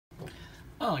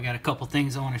Well, I got a couple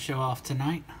things I want to show off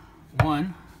tonight.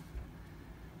 One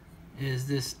is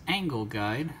this angle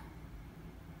guide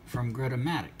from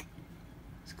Gritomatic.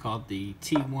 It's called the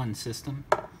T1 system.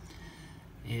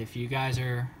 If you guys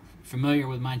are familiar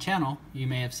with my channel, you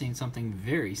may have seen something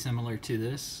very similar to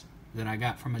this that I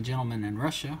got from a gentleman in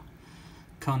Russia,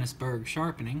 Königsberg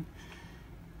Sharpening.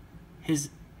 His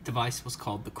device was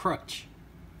called the crutch.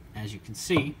 As you can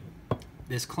see,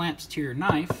 this clamps to your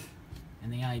knife,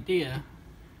 and the idea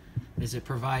is it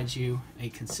provides you a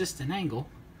consistent angle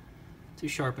to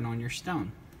sharpen on your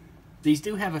stone. These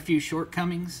do have a few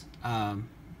shortcomings.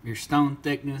 Your stone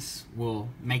thickness will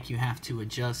make you have to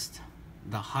adjust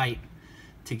the height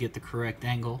to get the correct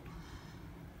angle.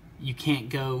 You can't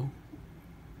go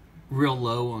real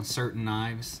low on certain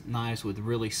knives. Knives with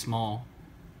really small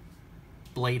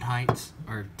blade heights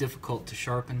are difficult to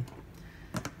sharpen.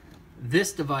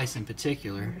 This device in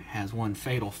particular has one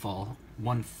fatal flaw,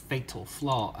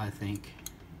 I think,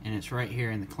 and it's right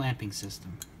here in the clamping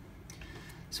system.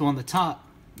 So on the top,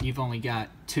 you've only got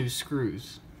 2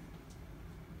 screws.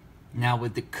 Now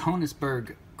with the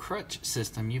Königsberg crutch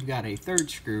system, you've got a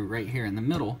 3rd screw right here in the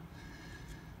middle,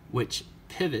 which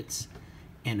pivots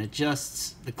and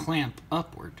adjusts the clamp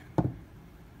upward.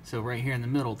 So right here in the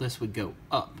middle, this would go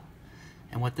up.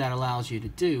 And what that allows you to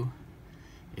do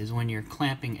is when you're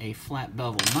clamping a flat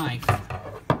bevel knife,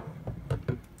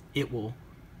 it will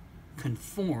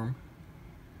conform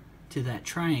to that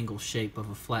triangle shape of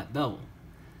a flat bevel.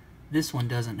 This one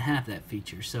doesn't have that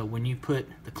feature, so when you put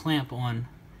the clamp on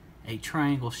a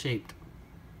triangle shaped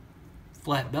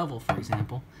flat bevel, for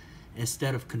example,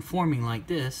 instead of conforming like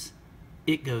this,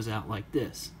 it goes out like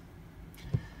this.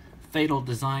 Fatal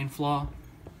design flaw.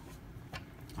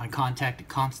 I contacted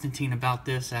Constantine about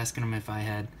this, asking him if I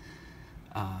had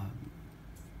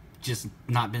just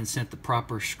not been sent the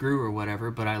proper screw or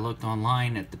whatever, but I looked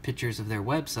online at the pictures of their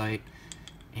website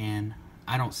and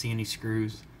I don't see any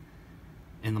screws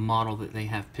in the model that they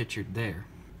have pictured there.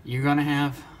 You're going to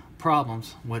have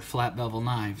problems with flat bevel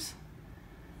knives,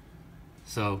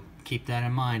 so keep that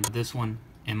in mind. This one,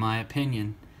 in my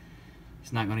opinion,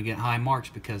 is not going to get high marks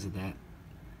because of that.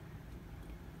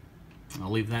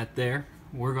 I'll leave that there.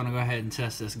 We're going to go ahead and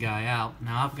test this guy out.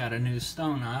 Now I've got a new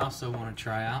stone I also want to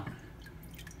try out.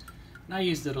 And I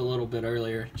used it a little bit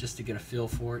earlier just to get a feel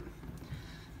for it.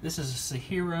 This is a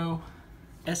Suehiro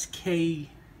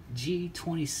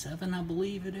SKG-27, I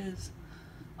believe it is.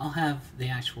 I'll have the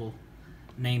actual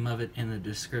name of it in the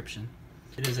description.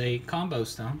 It is a combo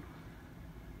stone.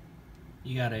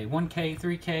 You got a 1K,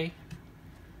 3K.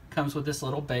 Comes with this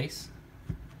little base,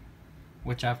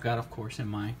 which I've got, of course, in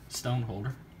my stone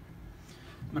holder.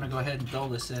 I'm going to go ahead and dull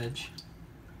this edge.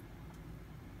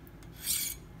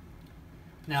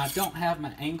 Now I don't have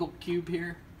my angle cube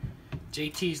here.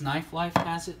 JT's Knife Life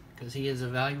has it because he is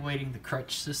evaluating the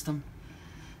crutch system.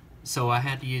 So I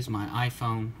had to use my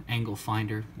iPhone angle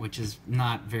finder, which is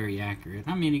not very accurate.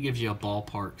 I mean, it gives you a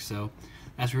ballpark, so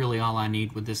that's really all I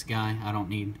need with this guy. I don't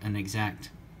need an exact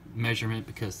measurement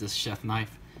because this chef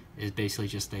knife is basically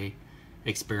just a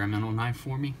experimental knife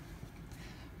for me.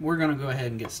 We're going to go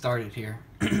ahead and get started here.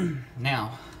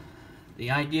 Now, the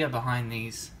idea behind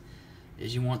these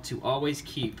is you want to always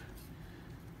keep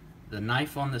the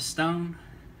knife on the stone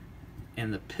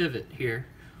and the pivot here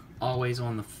always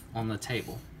on the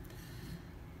table.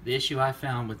 The issue I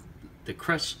found with the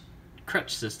crutch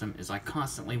system is I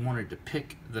constantly wanted to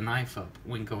pick the knife up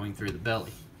when going through the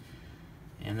belly,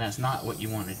 and that's not what you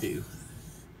want to do.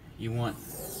 You want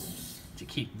to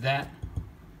keep that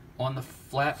on the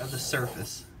flat of the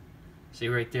surface. See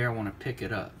right there, I want to pick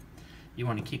it up. You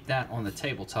want to keep that on the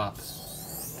tabletop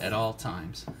at all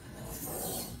times.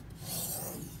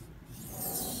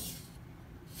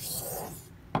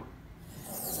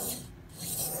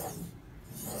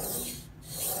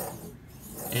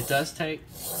 It does take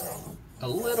a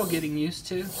little getting used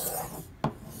to,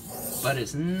 but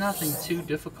it's nothing too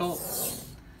difficult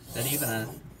that even a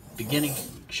beginning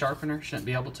sharpener shouldn't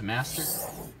be able to master.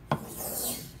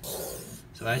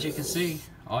 So as you can see,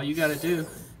 all you got to do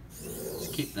is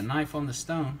keep the knife on the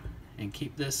stone and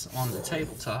keep this on the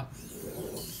tabletop,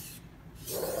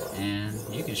 and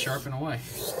you can sharpen away.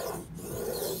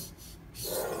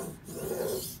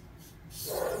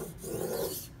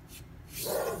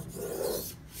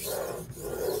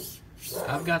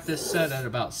 I've got this set at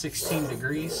about 16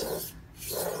 degrees,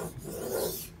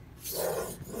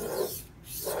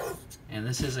 and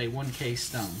this is a 1K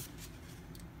stone.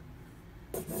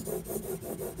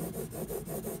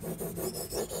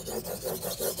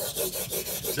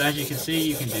 So as you can see,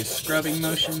 you can do scrubbing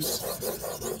motions,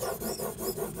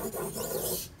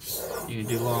 you can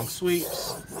do long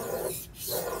sweeps,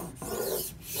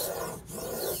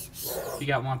 If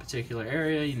you got one particular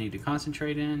area you need to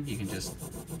concentrate in, you can just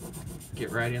get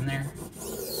right in there,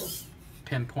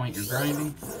 pinpoint your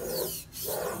grinding.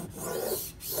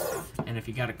 And if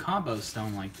you got a combo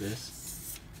stone like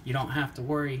this, you don't have to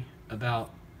worry about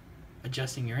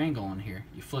adjusting your angle on here.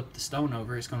 You flip the stone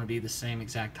over, it's going to be the same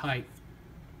exact height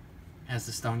as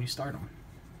the stone you start on.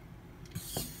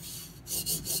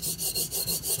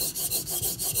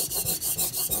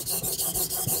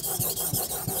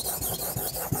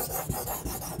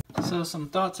 So some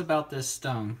thoughts about this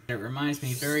stone. It reminds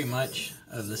me very much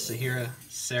of the Suehiro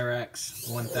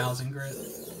SKG-27 grit.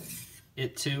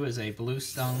 It too is a blue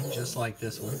stone just like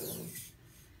this one.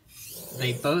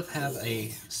 They both have a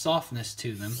softness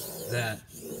to them that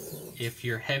if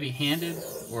you're heavy-handed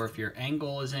or if your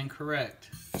angle is incorrect,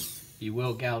 you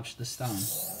will gouge the stone.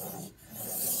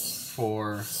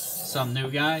 For some new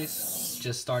guys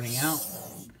just starting out,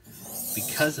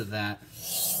 because of that,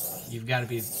 you got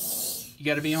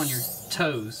to be on your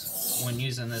toes when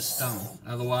using this stone.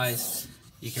 Otherwise,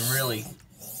 you can really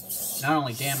not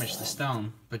only damage the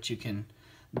stone, but you can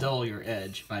dull your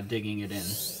edge by digging it in.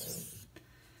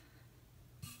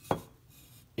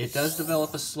 It does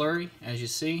develop a slurry, as you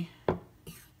see,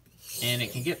 and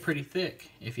it can get pretty thick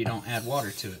if you don't add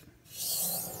water to it.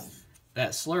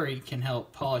 That slurry can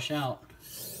help polish out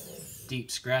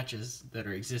deep scratches that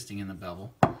are existing in the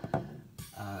bevel.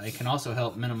 It can also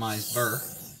help minimize burr,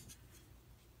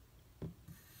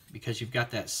 because you've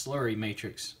got that slurry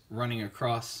matrix running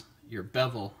across your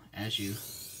bevel as you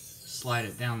slide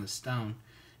it down the stone,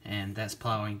 and that's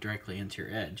plowing directly into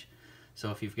your edge. So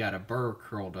if you've got a burr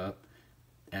curled up,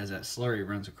 as that slurry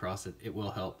runs across it, it will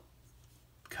help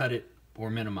cut it or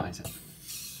minimize it.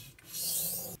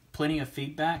 Plenty of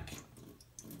feedback.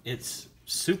 It's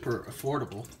super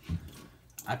affordable.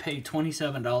 I paid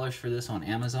 $27 for this on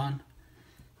Amazon,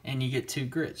 and you get 2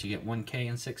 grits. You get 1K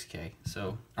and 6K.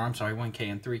 So, or I'm sorry,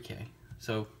 1K and 3K.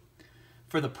 So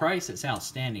for the price, it's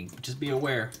outstanding. Just be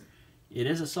aware, it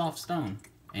is a soft stone,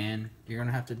 and you're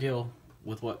gonna have to deal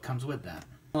with what comes with that.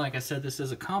 Like I said, this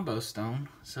is a combo stone,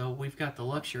 so we've got the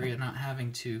luxury of not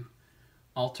having to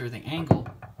alter the angle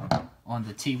on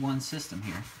the T1 system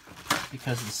here,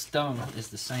 because the stone is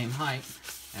the same height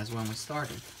as when we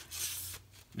started.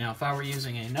 Now if I were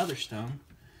using another stone,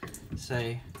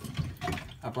 say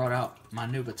I brought out my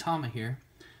new Gritomatic here,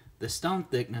 the stone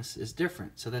thickness is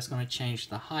different, so that's going to change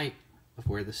the height of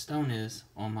where the stone is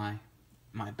on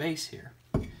my base here.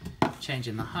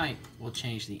 Changing the height will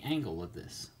change the angle of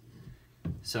this.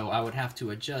 So I would have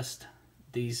to adjust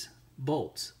these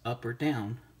bolts up or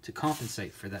down to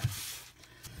compensate for that.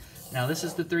 Now this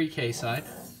is the 3K side.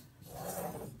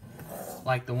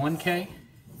 Like the 1K,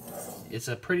 it's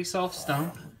a pretty soft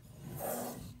stone.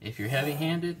 If you're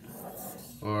heavy-handed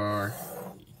or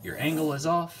your angle is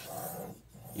off,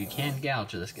 you can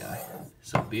gouge this guy.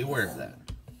 So be aware of that.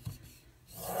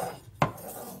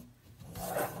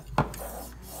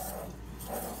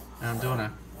 Now I'm doing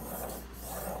a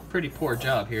pretty poor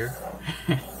job here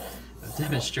of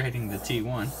demonstrating the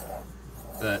T1,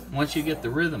 but once you get the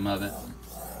rhythm of it,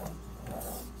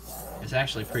 it's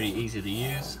actually pretty easy to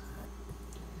use.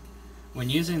 When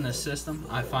using this system,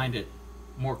 I find it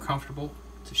more comfortable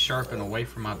to sharpen away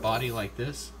from my body like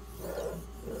this.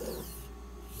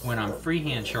 When I'm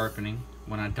freehand sharpening,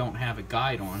 when I don't have a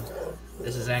guide on,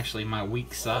 this is actually my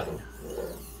weak side.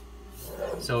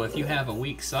 So if you have a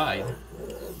weak side,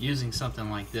 using something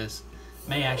like this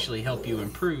may actually help you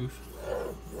improve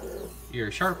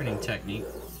your sharpening technique.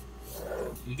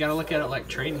 You gotta look at it like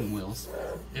training wheels.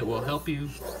 It will help you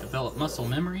develop muscle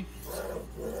memory,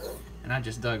 and I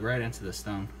just dug right into the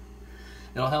stone.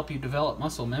 It'll help you develop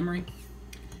muscle memory,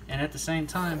 and at the same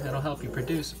time it'll help you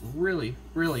produce really,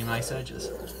 really nice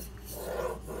edges.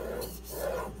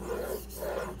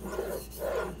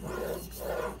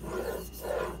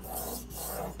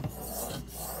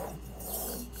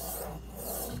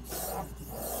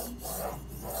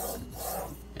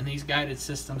 And these guided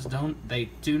systems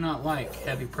do not like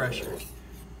heavy pressure.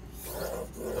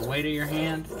 The weight of your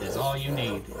hand is all you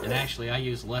need, and actually I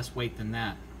use less weight than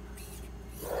that,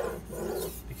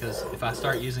 because if I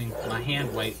start using my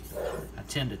hand weight, I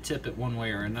tend to tip it one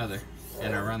way or another,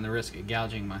 and I run the risk of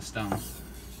gouging my stone.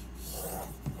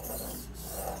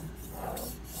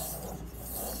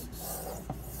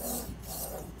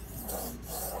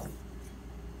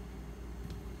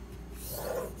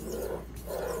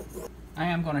 I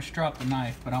am going to strop the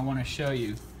knife, but I want to show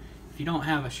you, if you don't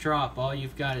have a strop, all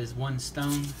you've got is one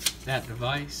stone, that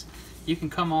device. You can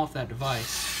come off that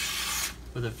device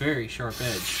with a very sharp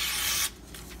edge.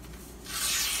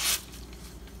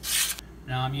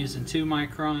 Now I'm using 2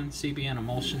 micron CBN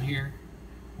emulsion here.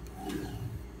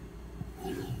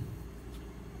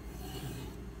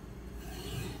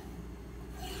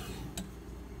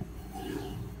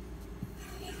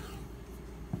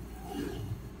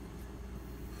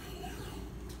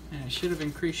 and it should have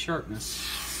increased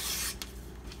sharpness,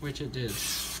 which it did.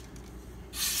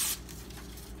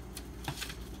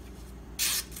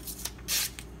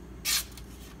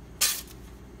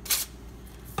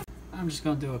 I'm just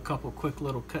going to do a couple quick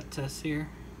little cut tests here.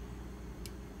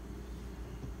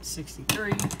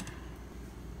 63.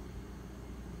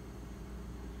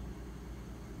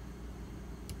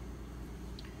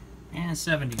 And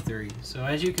 73. So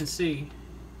as you can see,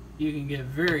 you can get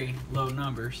very low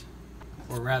numbers,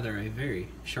 or rather a very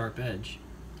sharp edge,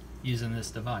 using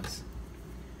this device.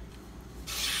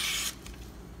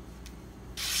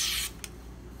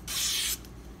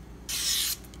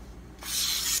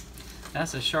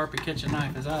 That's as sharp a kitchen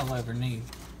knife as I'll ever need.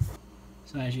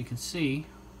 So as you can see,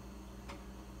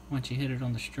 once you hit it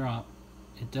on the strop,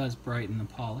 it does brighten the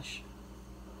polish,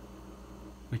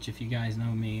 which, if you guys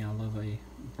know me, I love a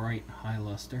bright high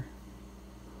luster.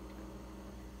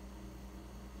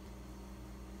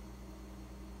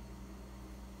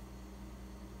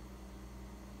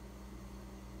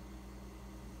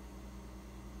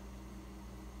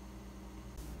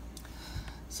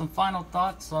 Some final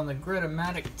thoughts on the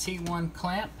Gritomatic T1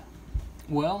 clamp.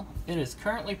 Well, it is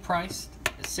currently priced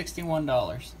at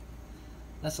 $61.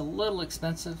 That's a little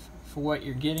expensive for what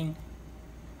you're getting.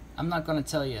 I'm not going to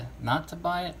tell you not to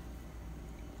buy it.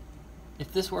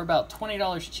 If this were about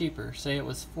 $20 cheaper, say it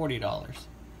was $40,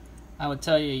 I would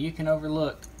tell you you can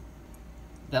overlook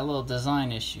that little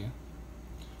design issue.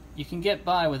 You can get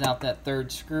by without that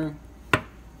third screw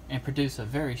and produce a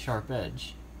very sharp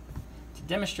edge. To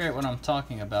demonstrate what I'm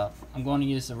talking about, I'm going to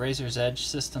use the Razor's Edge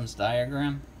Systems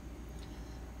diagram.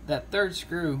 That third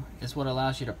screw is what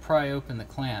allows you to pry open the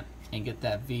clamp and get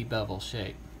that V bevel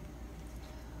shape.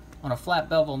 On a flat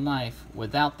bevel knife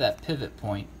without that pivot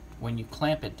point, when you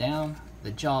clamp it down,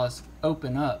 the jaws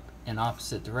open up in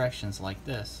opposite directions like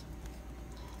this.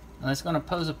 Now that's going to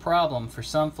pose a problem for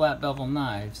some flat bevel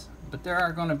knives, but there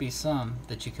are going to be some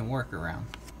that you can work around.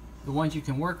 The ones you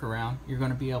can work around, you're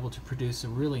going to be able to produce a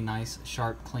really nice,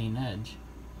 sharp, clean edge.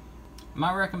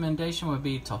 My recommendation would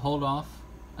be to hold off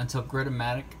until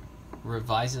Gritomatic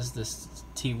revises this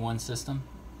T1 system.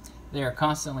 They are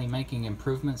constantly making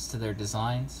improvements to their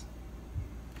designs.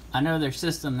 I know their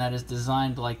system that is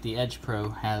designed like the Edge Pro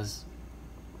has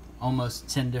almost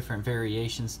 10 different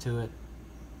variations to it.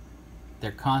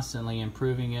 They're constantly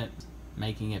improving it,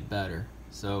 making it better.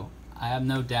 So I have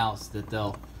no doubts that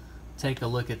they'll take a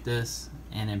look at this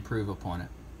and improve upon it.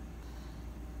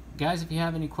 Guys, if you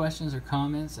have any questions or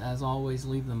comments, as always,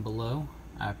 leave them below.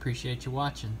 I appreciate you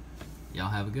watching. Y'all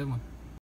have a good one.